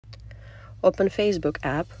Open Facebook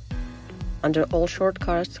app. Under all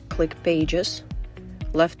shortcuts, click Pages.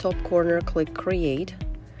 Left top corner, click Create.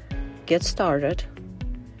 Get started.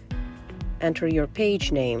 Enter your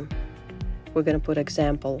page name. We're going to put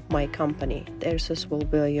example, my company. This will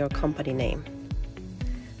be your company name.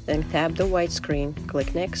 Then tap the white screen,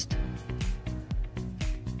 click Next.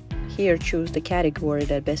 Here, choose the category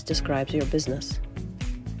that best describes your business.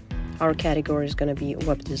 Our category is going to be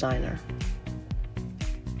Web Designer.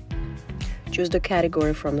 Choose the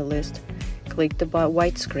category from the list. Click the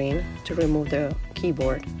white screen to remove the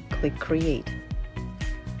keyboard. Click Create.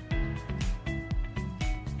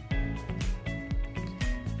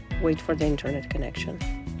 Wait for the internet connection.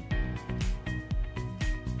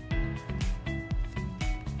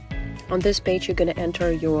 On this page, you're going to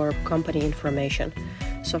enter your company information.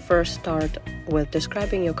 So first start with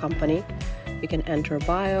describing your company. You can enter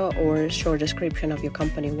bio or short description of your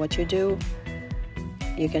company, what you do.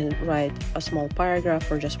 You can write a small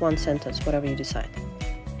paragraph or just one sentence, whatever you decide.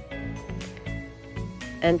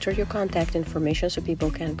 Enter your contact information so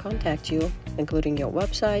people can contact you, including your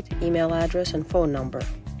website, email address, and phone number.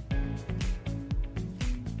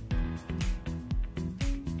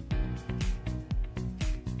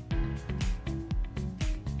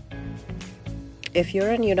 If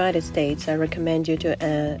you're in the United States, I recommend you to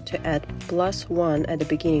add +1 at the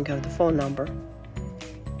beginning of the phone number.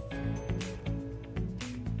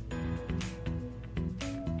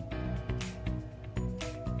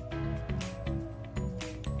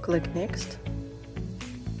 Click Next.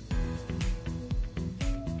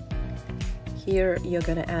 Here you're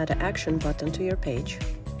going to add an action button to your page.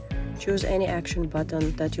 Choose any action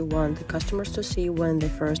button that you want the customers to see when they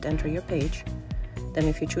first enter your page. Then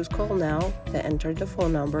if you choose Call Now, they enter the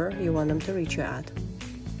phone number you want them to reach you at.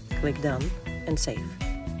 Click Done and Save.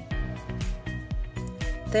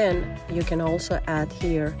 Then you can also add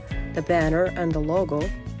here the banner and the logo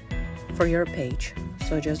for your page.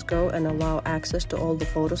 So just go and allow access to all the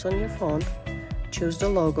photos on your phone, choose the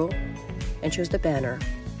logo, and choose the banner.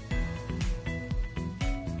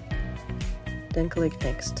 Then click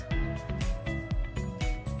Next.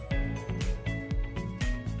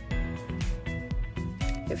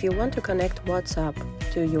 If you want to connect WhatsApp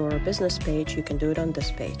to your business page, you can do it on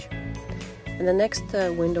this page. And the next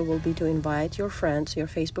window will be to invite your friends, your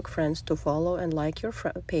Facebook friends, to follow and like your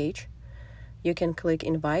page. You can click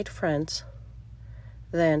Invite Friends,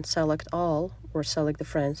 then select All or select the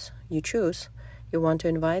friends you choose you want to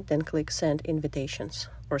invite, then click Send Invitations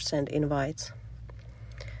or Send Invites.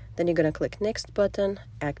 Then you're going to click Next button,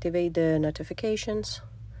 activate the notifications,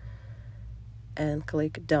 and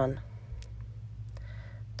click Done.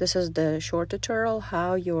 This is the short tutorial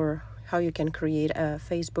how you can create a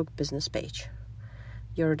Facebook business page.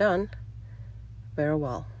 You're done. Very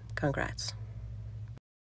well. Congrats.